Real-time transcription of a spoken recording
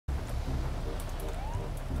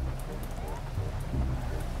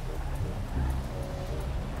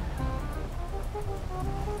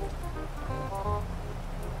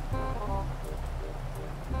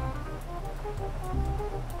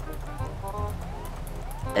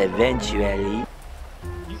Eventually.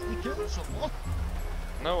 You killed someone?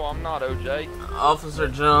 No, I'm not OJ. Officer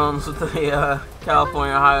Jones with the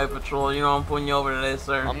California Highway Patrol. You know I'm putting you over today,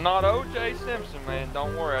 sir. I'm not OJ Simpson, man.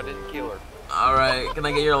 Don't worry, I didn't kill her. Alright, can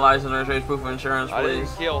I get your license and registration, proof of insurance, please? I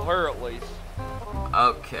didn't kill her, at least.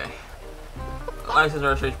 Okay. License,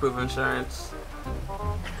 registration, proof of insurance.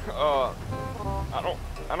 I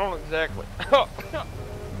don't exactly. I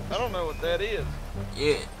don't know what that is.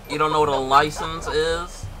 You don't know what a license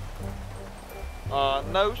is?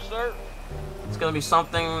 No, sir. It's gonna be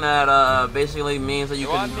something that basically means that you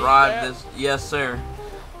can drive this. Yes, sir.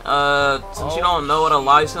 Since you don't know what a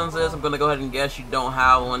license is, I'm gonna go ahead and guess you don't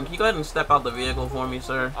have one. Can you go ahead and step out the vehicle for me,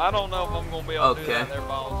 sir? I don't know if I'm gonna be able to do that there,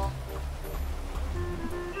 boss.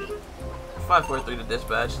 543 to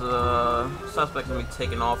dispatch. The suspect's gonna be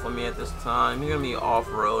taking off on me at this time. You're gonna be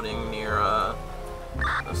off-roading near a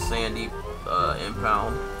sandy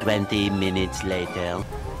impound. 20 minutes later.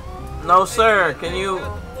 No, sir. Can you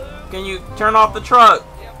turn off the truck?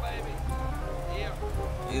 Yeah, baby. Yeah.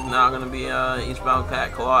 He's now gonna be eastbound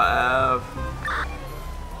Cat Claw Ave.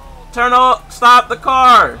 Turn off! Stop the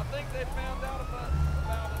car! I think they found out about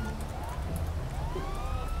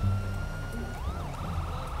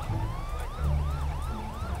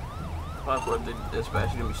it. 543 dispatch,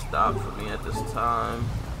 you're gonna be stopped for me at this time.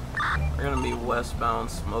 We're gonna be westbound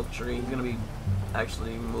Smoke Tree. He's gonna be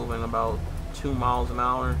actually moving about 2 miles an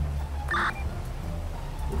hour.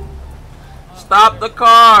 Stop the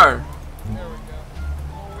car! There we go.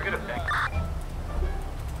 We're gonna pick.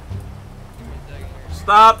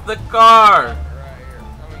 Stop the car! Right here.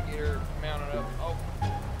 Let me get her mounted up. Oh,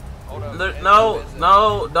 hold up.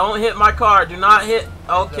 No, don't hit my car. Do not hit.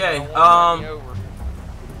 Okay,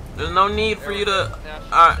 there's no need for you to.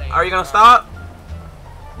 Are you gonna stop?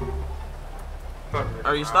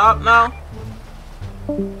 Are you stopped now?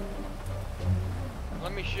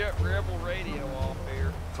 Let me shut Rebel Radio off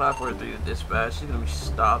here. 543 to dispatch. She's gonna be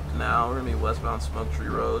stopped now. We're gonna be westbound Smoke Tree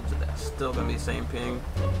Road. Still gonna be the same ping.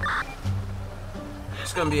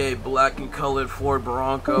 It's gonna be a black and colored Ford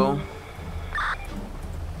Bronco.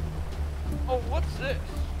 Oh, what's this?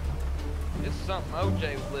 It's something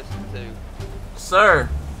OJ was listening to. Sir.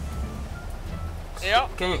 Yeah.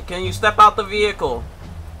 Can you step out the vehicle?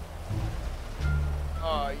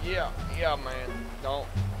 Yeah, man. Don't.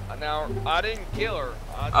 Now, I didn't kill her.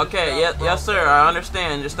 Okay, yes, sir. I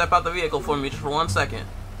understand. Just step out the vehicle for me just for 1 second.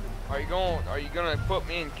 Are you gonna put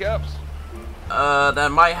me in cuffs?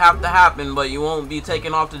 That might have to happen, but you won't be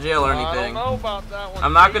taken off to jail or anything. I don't know about that one.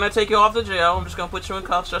 I'm not gonna take you off to jail. I'm just gonna put you in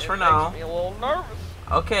cuffs just for now. It makes me a little nervous.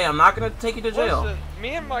 Okay, I'm not gonna take you to jail. Listen,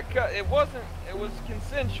 me and my cousin, it was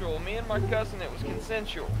consensual. Me and my cousin, it was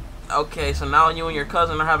consensual. Okay, so now you and your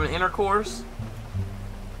cousin are having intercourse?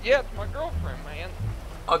 Yeah, it's my girlfriend, man.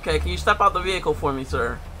 Okay, can you step out the vehicle for me,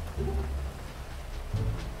 sir?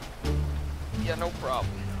 Yeah, no problem.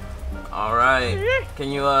 Alright. Can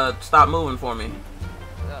you, stop moving for me?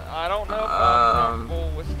 I don't know if I'm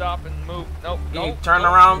comfortable with stop and move. Nope. Can you turn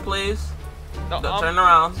around, please? No, turn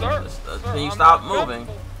around. Sir, can you stop moving?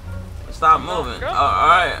 Stop moving.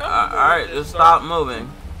 Alright, just stop moving.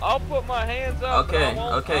 I'll put my hands up.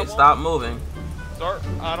 Okay, stop moving. Sir,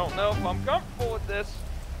 I don't know if I'm comfortable with this.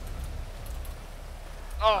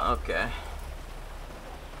 Oh. Okay.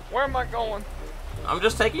 Where am I going? I'm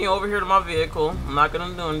just taking you over here to my vehicle. I'm not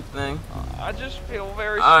gonna do anything. I just feel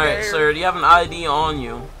very scared. Alright, sir, do you have an ID on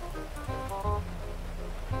you?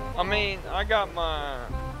 I mean, I got my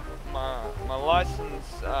license,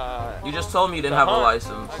 you just told me you didn't have a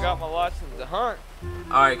license. I got my license to hunt.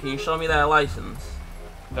 Alright, can you show me that license?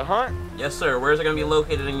 To hunt? Yes, sir. Where is it gonna be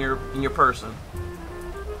located in your person?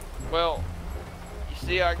 Well, you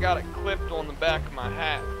see, I got it clipped on the back of my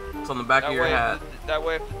hat. It's on the back of your hat. That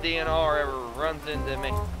way, if the DNR ever runs into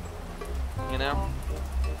me, you know.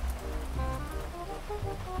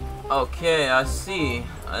 Okay, I see.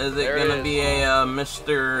 Is it gonna be a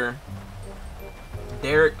Mr.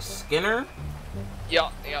 Derek Skinner?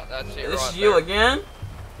 Yeah, that's it. This right is you there. again?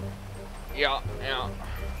 Yeah.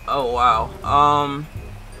 Oh wow.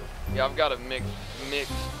 Yeah, I've got a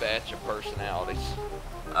mixed batch of personalities.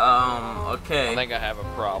 Okay. I think I have a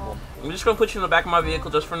problem. I'm just gonna put you in the back of my vehicle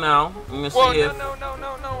just for now. I'm gonna see if. No.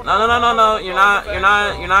 No. You're not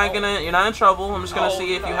in trouble. I'm just gonna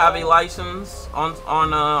see if you have a license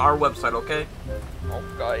on our website. Okay.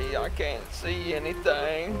 Okay, I can't see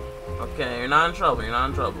anything. Okay, you're not in trouble.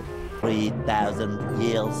 3,000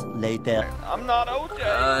 years later. I'm not OJ.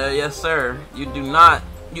 Yes, sir. You do not.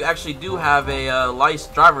 You actually do have a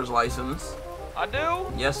driver's license. I do?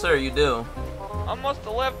 Yes, sir. You do. I must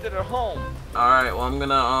have left it at home. Alright, well I'm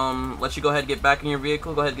gonna let you go ahead and get back in your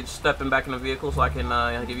vehicle. Go ahead and get stepping back in the vehicle so I can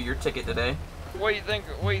give you your ticket today. What do you think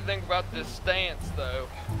about this stance though?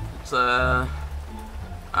 It's I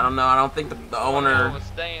don't know, I don't think the owner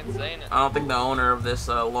Stance, ain't it? I don't think the owner of this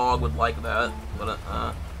log would like that. But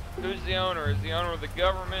who's the owner? Is the owner of the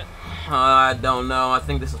government? I don't know. I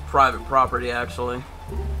think this is private property actually.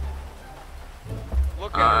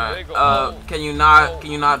 Look at her, Alright, can you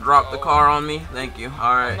not drop the car on me? Thank you.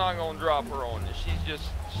 Alright. I'm not gonna drop her on you. She's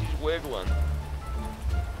wiggling.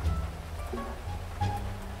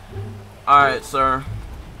 Alright, sir.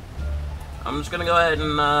 I'm just gonna go ahead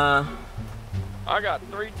and I got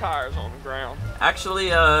 3 tires on the ground.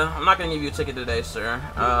 actually, I'm not gonna give you a ticket today, sir.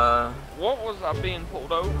 What was I being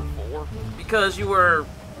pulled over for? Because you were,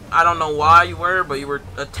 I don't know why you were, but you were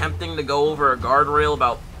attempting to go over a guardrail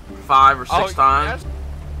about 5 or 6 times.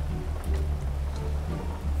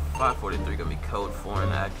 543 gonna be code 4 in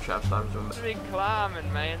the active traffic stop zone. That's me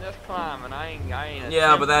climbing, man. That's climbing. I ain't.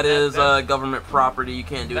 Yeah, but that is government property. You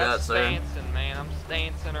can't do that, sir. That's stancing, man. I'm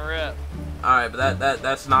stancing her up. All right, but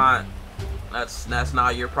that's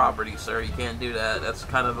not your property, sir. You can't do that. That's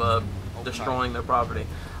kind of destroying their property.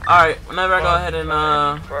 All right, whenever I go ahead and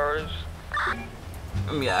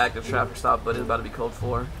let me get active traffic stop, but it's about to be code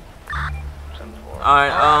 4.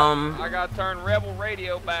 Alright, I gotta turn Rebel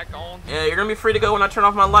Radio back on. Yeah, you're gonna be free to go when I turn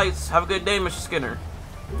off my lights. Have a good day, Mr. Skinner.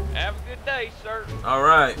 Have a good day, sir.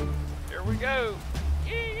 Alright. Here we go.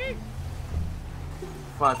 Yee.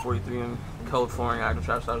 543 and code 4 and active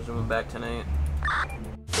traffic stop zooming back 10-8.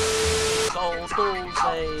 Gold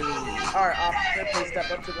Tuesday. Alright, officer, please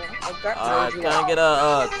step up to the... Can I get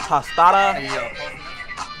a tostada?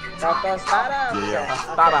 Tostada?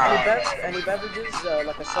 Tostada. Any beverages,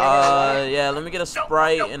 like a soda? Yeah, let me get a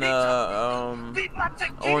Sprite and a,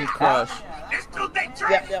 Orange Crush.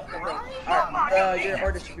 Yep. Alright, your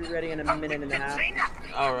order should be ready in a minute and a half.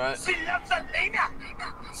 Alright.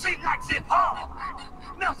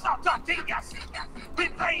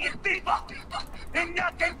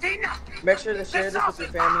 Make sure to share this with your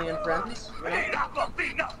family and friends. Man,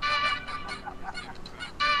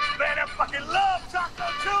 I fucking love Taco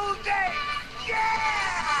Tuesday!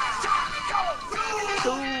 Yeah! Taco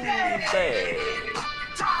Tuesday!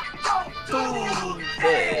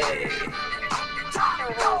 Tuesday.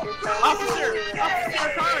 Officer,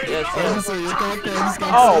 Yes, sir.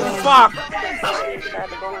 Oh, Oh, fuck!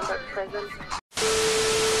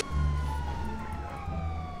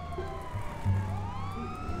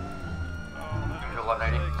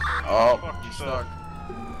 Oh, you stuck.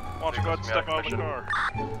 Why don't you go ahead and step out of the car?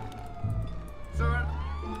 Sir.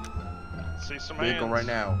 See some Vehicle hands. right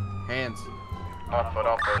now. Hands. Off foot.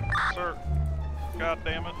 Sir. God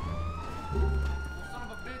damn it. Son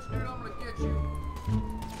of a bitch, dude, I'm gonna get you.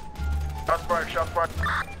 Shots fired.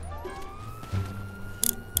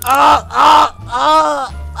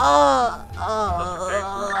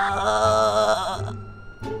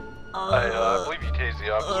 I believe you tased the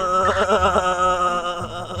officer.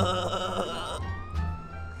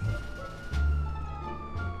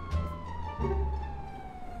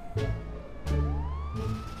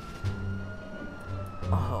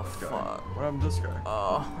 Oh, fuck. What happened to this guy?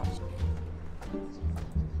 Oh.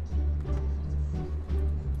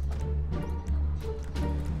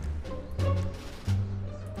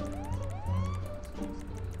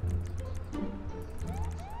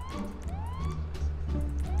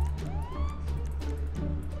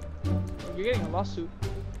 You're getting a lawsuit.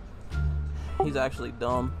 He's actually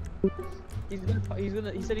dumb. He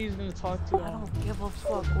said he was gonna talk to I don't give a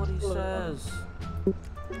fuck what he says.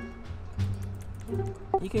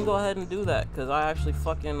 You can go ahead and do that, cause I actually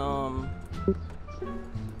fucking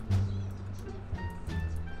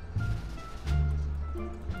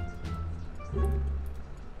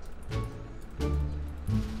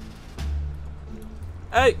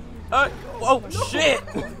Hey! Oh shit!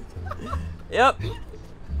 Yep.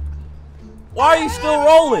 Why are you still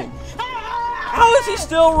rolling? How is he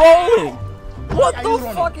still rolling? What the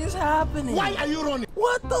fuck is happening? Why are you running?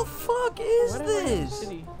 What the fuck is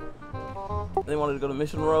this? They wanted to go to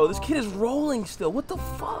Mission Row. This kid is rolling still. What the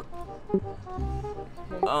fuck?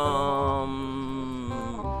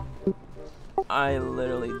 I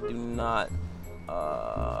literally do not.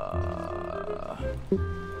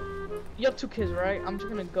 You have 2 kids, right? I'm just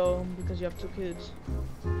gonna go because you have 2 kids.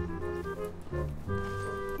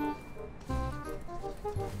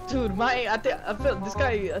 Dude, I feel this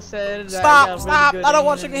guy said that Stop! I got Stop! really good I don't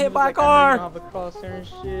want aim, you to and get hit he was by a like, I car. know you don't have a crosshair and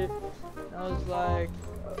shit. And I was like,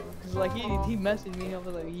 cause like he messaged me. I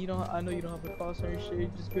was like, I know you don't have a crosshair and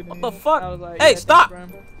shit. Just good. What the fuck? I was like, Hey, yeah, stop!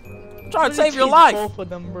 thanks, bro. I'm trying to save your Chase life. Both of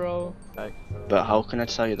them, bro. But how can I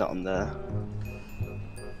tell you that I'm there?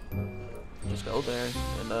 Let's go there.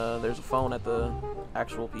 And there's a phone at the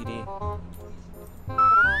actual PD.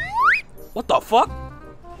 What the fuck?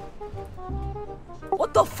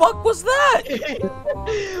 What the fuck was that?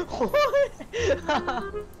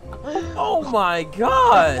 What? Oh my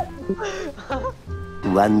god!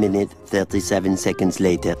 1 minute, 37 seconds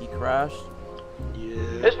later. He crashed.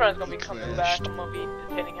 His friend's gonna be coming back. I'm gonna be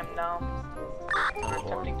detaining him now. Or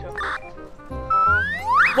attempting to.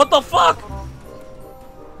 What the fuck?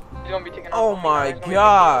 He's gonna be taking Oh off. my He's gonna be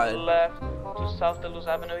god. taking a left to South Duluth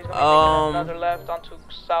Avenue. He's gonna be taking another left onto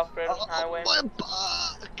South Bradford Highway.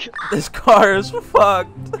 This car is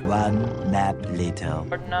fucked. 1 lap later.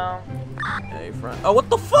 But now, Hey, friend. Oh, what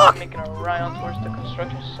the fuck? making a right on towards the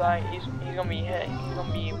construction site. He's gonna be heading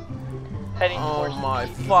Oh towards my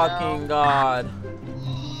the PD fucking god.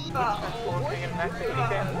 now.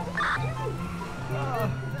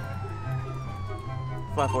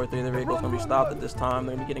 543, the vehicle's gonna be stopped at this time.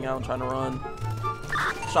 They're gonna be getting out and trying to run.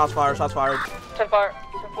 Shots fired, shots fired. 10 fire,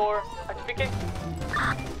 10-4, active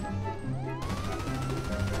PK.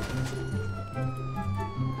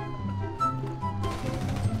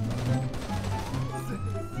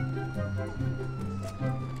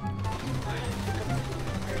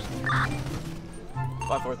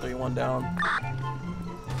 Five, 4, 3, 1 down.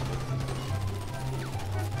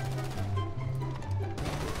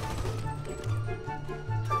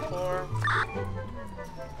 Four.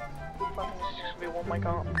 Be one mic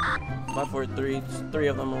out. 5, 4, 3, 3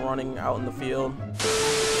 of them are running out in the field.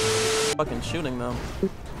 Fucking shooting them.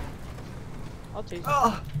 I'll tase.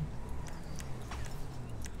 Oh,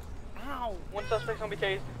 Ow! One suspect's gonna be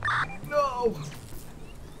tased. no.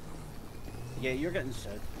 Yeah, you're getting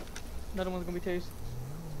sick. Another one's gonna be tased.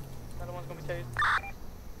 Another one's gonna be tased.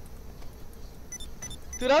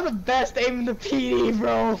 Dude, I'm the best aim in the PD,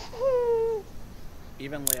 bro.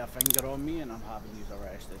 Even lay a finger on me and I'm having you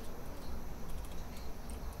arrested.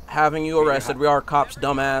 Having you arrested, we are cops,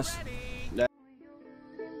 dumbass.